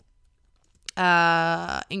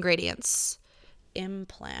ingredients.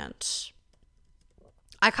 Implant.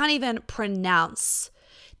 I can't even pronounce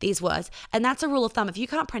these words. And that's a rule of thumb. If you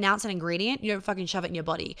can't pronounce an ingredient, you don't fucking shove it in your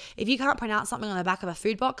body. If you can't pronounce something on the back of a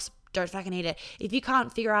food box, don't fucking eat it. If you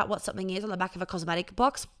can't figure out what something is on the back of a cosmetic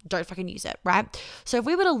box, don't fucking use it, right? So if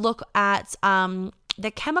we were to look at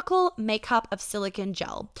the chemical makeup of silicone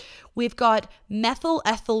gel, we've got methyl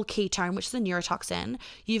ethyl ketone, which is a neurotoxin.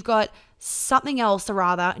 You've got something else, a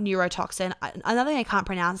rather neurotoxin, another thing I can't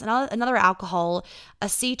pronounce, another alcohol,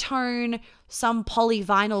 acetone, some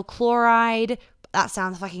polyvinyl chloride. That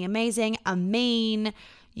sounds fucking amazing. Amine.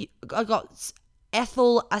 I got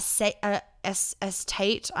ethyl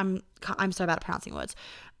acetate. I'm so bad at pronouncing words.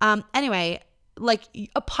 Anyway, like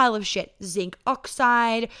a pile of shit. Zinc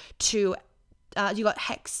oxide to you got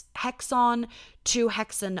hexon,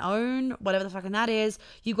 2-hexanone, whatever the fucking that is.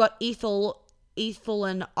 You got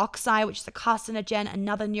ethylene oxide, which is a carcinogen,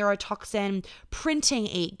 another neurotoxin, printing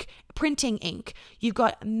ink. You've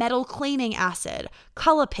got metal cleaning acid,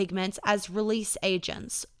 color pigments as release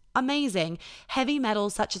agents. Amazing. Heavy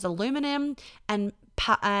metals such as aluminum and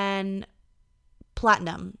platinum,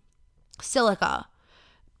 silica.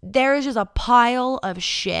 There is just a pile of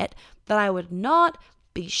shit that I would not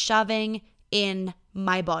be shoving in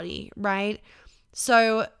my body, right?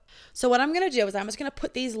 So what I'm going to do is I'm just going to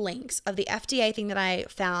put these links of the FDA thing that I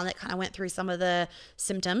found that kind of went through some of the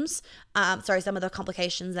symptoms, some of the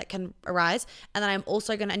complications that can arise. And then I'm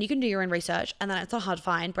also going to, and you can do your own research, and then it's not hard to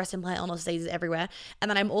find, breast implant illness diseases everywhere.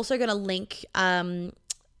 And then I'm also going to link the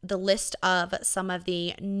list of some of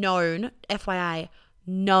the known, FYI,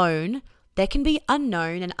 known, there can be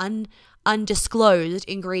unknown and undisclosed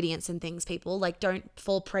ingredients and things, people. Like, don't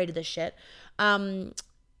fall prey to this shit.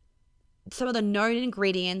 Some of the known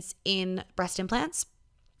ingredients in breast implants,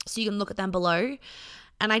 so you can look at them below.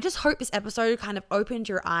 And I just hope this episode kind of opened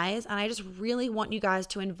your eyes, and I just really want you guys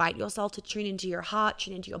to invite yourself to tune into your heart,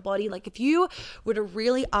 tune into your body. Like, if you were to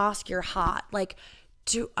really ask your heart, like,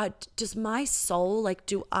 does my soul, like,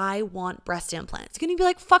 do I want breast implants? It's gonna be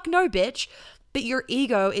like, fuck no, bitch. But your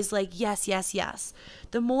ego is like, yes, yes, yes.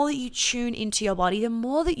 The more that you tune into your body, the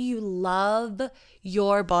more that you love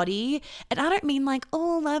your body. And I don't mean like,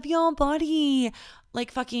 oh, love your body, like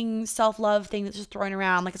fucking self-love thing that's just thrown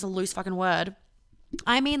around like it's a loose fucking word.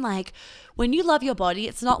 I mean, like, when you love your body,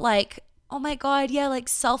 it's not like, oh my God, yeah, like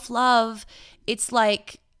self-love. It's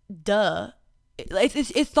like, duh.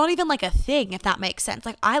 It's not even like a thing, if that makes sense.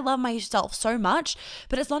 Like, I love myself so much,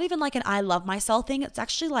 but it's not even like an I love myself thing. It's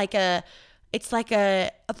actually like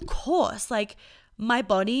of course, like, my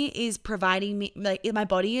body is providing me, like, my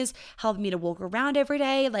body is helping me to walk around every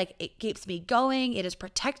day. Like, it keeps me going. It is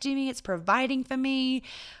protecting me. It's providing for me.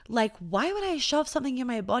 Like, why would I shove something in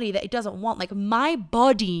my body that it doesn't want? Like, my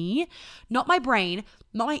body, not my brain,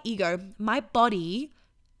 not my ego, my body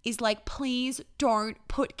is like, please don't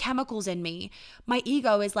put chemicals in me. My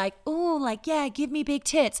ego is like, oh, like, yeah, give me big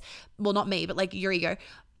tits. Well, not me, but like your ego.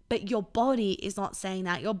 But your body is not saying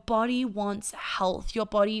that. Your body wants health. Your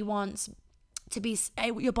body wants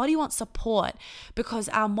support, because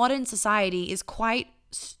our modern society is quite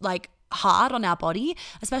like hard on our body,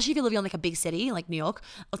 especially if you're living in like a big city like New York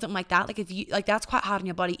or something like that. Like, if you like, that's quite hard on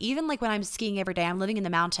your body. Even like when I'm skiing every day, I'm living in the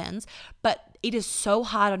mountains, but it is so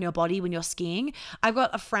hard on your body when you're skiing. I've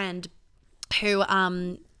got a friend who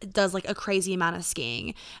does like a crazy amount of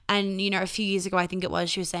skiing, and you know, a few years ago, I think it was,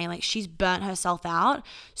 she was saying like she's burnt herself out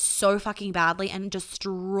so fucking badly and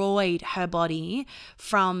destroyed her body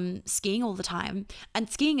from skiing all the time. And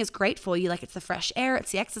skiing is great for you, like, it's the fresh air,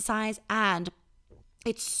 it's the exercise, and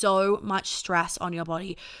it's so much stress on your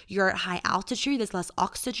body. You're at high altitude, there's less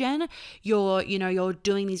oxygen. You're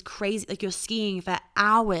doing these crazy, like, you're skiing for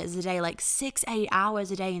hours a day, like 6-8 hours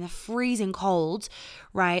a day in the freezing cold,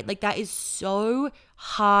 right? Like, that is so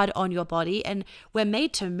hard on your body, and we're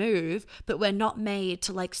made to move, but we're not made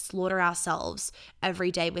to like slaughter ourselves every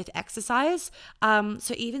day with exercise.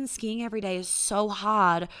 So even skiing every day is so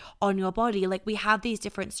hard on your body. Like, we have these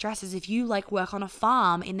different stresses. If you like work on a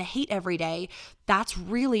farm in the heat every day, that's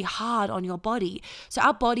really hard on your body. So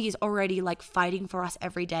our body is already like fighting for us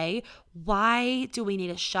every day. Why do we need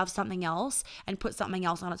to shove something else and put something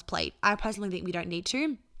else on its plate? I personally think we don't need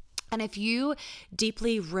to. And if you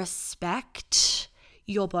deeply respect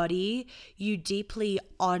your body, you deeply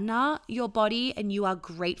honor your body, and you are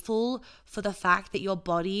grateful for the fact that your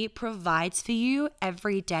body provides for you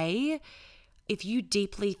every day, if you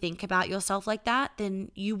deeply think about yourself like that,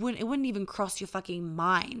 then it wouldn't even cross your fucking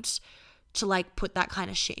mind to like put that kind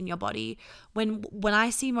of shit in your body. When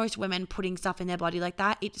I see most women putting stuff in their body like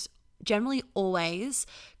that, it's generally always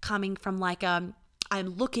coming from like I'm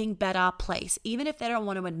looking better place. Even if they don't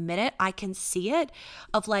want to admit it, I can see it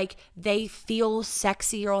of like they feel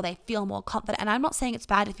sexier or they feel more confident. And I'm not saying it's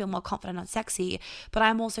bad to feel more confident and sexy, but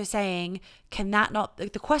I'm also saying, can that not, the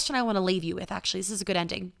question I want to leave you with, actually, this is a good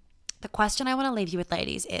ending. The question I want to leave you with,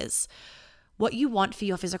 ladies, is what you want for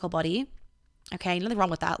your physical body. Okay, nothing wrong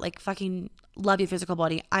with that. Like, fucking love your physical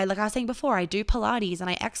body. Like I was saying before, I do Pilates and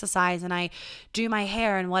I exercise and I do my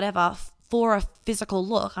hair and whatever for a physical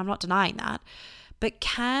look. I'm not denying that. But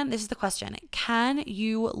this is the question, can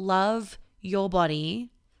you love your body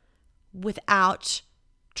without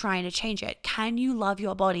trying to change it? Can you love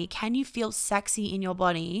your body? Can you feel sexy in your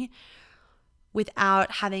body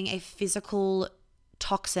without having a physical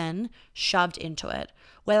toxin shoved into it?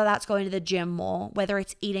 Whether that's going to the gym more, whether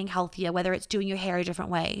it's eating healthier, whether it's doing your hair a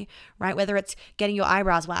different way, right? Whether it's getting your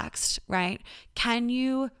eyebrows waxed, right? Can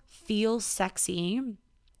you feel sexy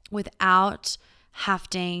without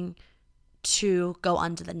having to go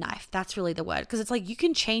under the knife? That's really the word. Because it's like, you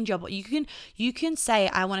can change your body. You can say,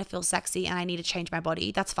 I want to feel sexy and I need to change my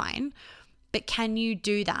body. That's fine. But can you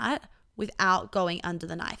do that without going under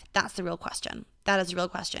the knife? That's the real question. That is a real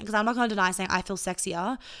question. Because I'm not going to deny saying I feel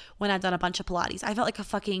sexier when I've done a bunch of Pilates. I felt like a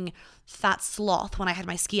fucking fat sloth when I had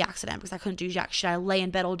my ski accident because I couldn't do jack shit. I lay in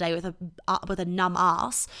bed all day with a numb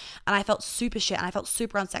ass, and I felt super shit, and I felt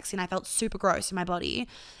super unsexy, and I felt super gross in my body.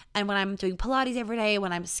 And when I'm doing Pilates every day,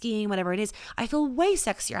 when I'm skiing, whatever it is, I feel way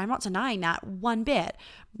sexier. I'm not denying that one bit,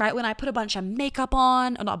 right? When I put a bunch of makeup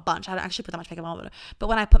on, or not a bunch, I don't actually put that much makeup on, but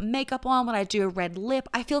when I put makeup on, when I do a red lip,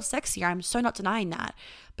 I feel sexier. I'm so not denying that.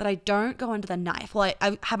 But I don't go under the knife. Well,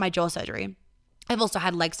 I had my jaw surgery. I've also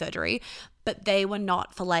had leg surgery, but they were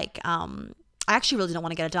not for like, I actually really didn't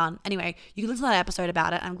want to get it done. Anyway, you can listen to that episode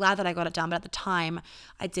about it. I'm glad that I got it done, but at the time,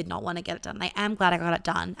 I did not want to get it done. I am glad I got it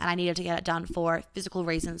done, and I needed to get it done for physical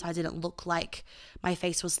reasons. I didn't look like my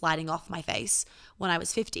face was sliding off my face when I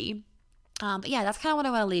was 50. But yeah, that's kind of what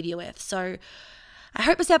I want to leave you with. So I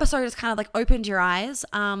hope this episode has kind of like opened your eyes.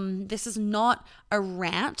 This is not a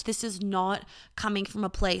rant. This is not coming from a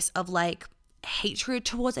place of like hatred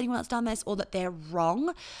towards anyone that's done this or that they're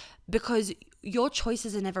wrong, because your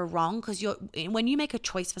choices are never wrong. Because when you make a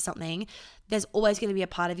choice for something, there's always going to be a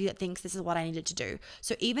part of you that thinks this is what I needed to do.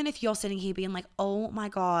 So even if you're sitting here being like, oh my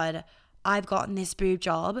God, I've gotten this boob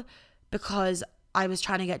job because I was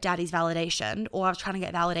trying to get daddy's validation, or I was trying to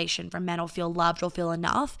get validation from men, or feel loved or feel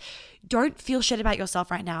enough, don't feel shit about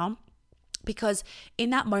yourself right now, because in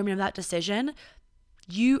that moment of that decision,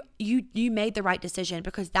 you made the right decision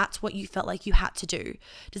because that's what you felt like you had to do.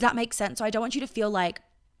 Does that make sense? So I don't want you to feel like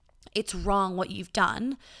it's wrong what you've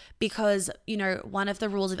done, because, you know, one of the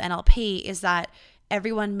rules of NLP is that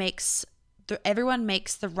everyone makes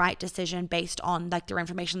the right decision based on like their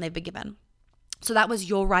information they've been given. So that was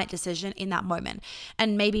your right decision in that moment.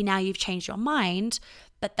 And maybe now you've changed your mind,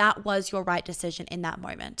 but that was your right decision in that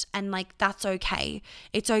moment. And like, that's okay.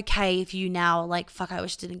 It's okay if you now like, fuck, I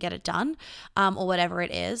wish I didn't get it done, or whatever it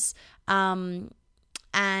is. And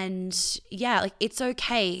yeah, like, it's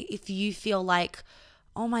okay if you feel like,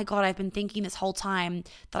 oh my God, I've been thinking this whole time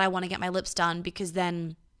that I want to get my lips done because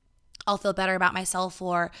then I'll feel better about myself,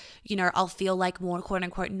 or, you know, I'll feel like more quote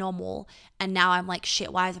unquote normal. And now I'm like,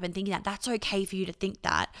 shit, why have I been thinking that? That's okay for you to think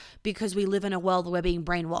that, because we live in a world where we're being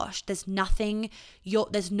brainwashed. There's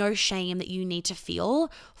no shame that you need to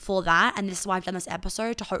feel for that. And this is why I've done this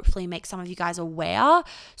episode, to hopefully make some of you guys aware,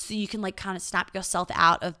 so you can like kind of snap yourself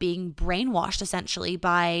out of being brainwashed essentially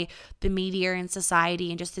by the media and society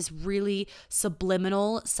and just this really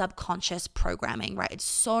subliminal subconscious programming, right? It's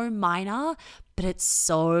so minor, but it's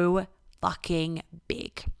so fucking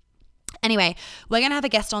big. Anyway, we're going to have a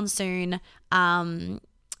guest on soon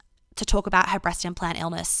to talk about her breast implant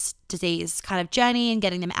illness disease kind of journey and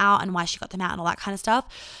getting them out and why she got them out and all that kind of stuff.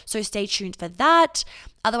 So stay tuned for that.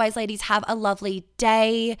 Otherwise, ladies, have a lovely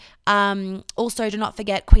day. Also, do not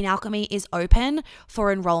forget Queen Alchemy is open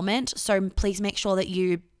for enrollment. So please make sure that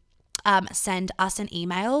you send us an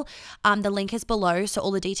email. The link is below. So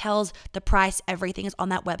all the details, the price, everything is on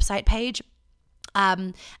that website page.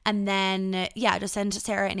 And then, yeah, just send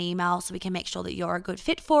Sarah an email so we can make sure that you're a good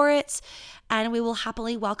fit for it. And we will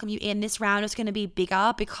happily welcome you in. This round is going to be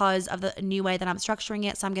bigger because of the new way that I'm structuring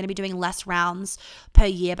it. So I'm going to be doing less rounds per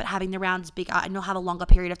year, but having the rounds bigger, and you'll have a longer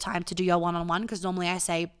period of time to do your one-on-one, because normally I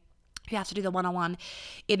say You have to do the one-on-one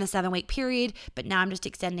in the 7-week period, but now I'm just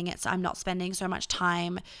extending it so I'm not spending so much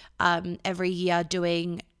time every year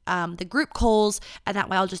doing the group calls, and that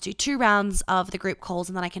way I'll just do 2 rounds of the group calls,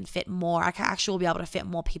 and then I can fit more. I can actually be able to fit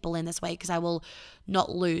more people in this way because I will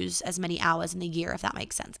not lose as many hours in the year, if that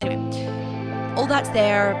makes sense. Anyway, all that's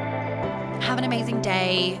there. Have an amazing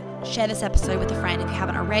day. Share this episode with a friend if you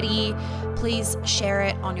haven't already. Please share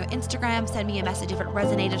it on your Instagram. Send me a message if it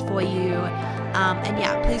resonated for you. And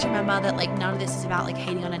yeah, please remember that like none of this is about like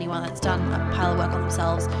hating on anyone that's done a pile of work on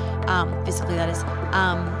themselves, physically that is.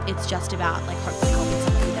 It's just about like hopefully helping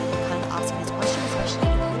somebody that kind of asking these questions,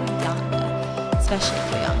 especially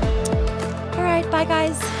if you're young. All right, bye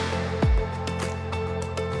guys.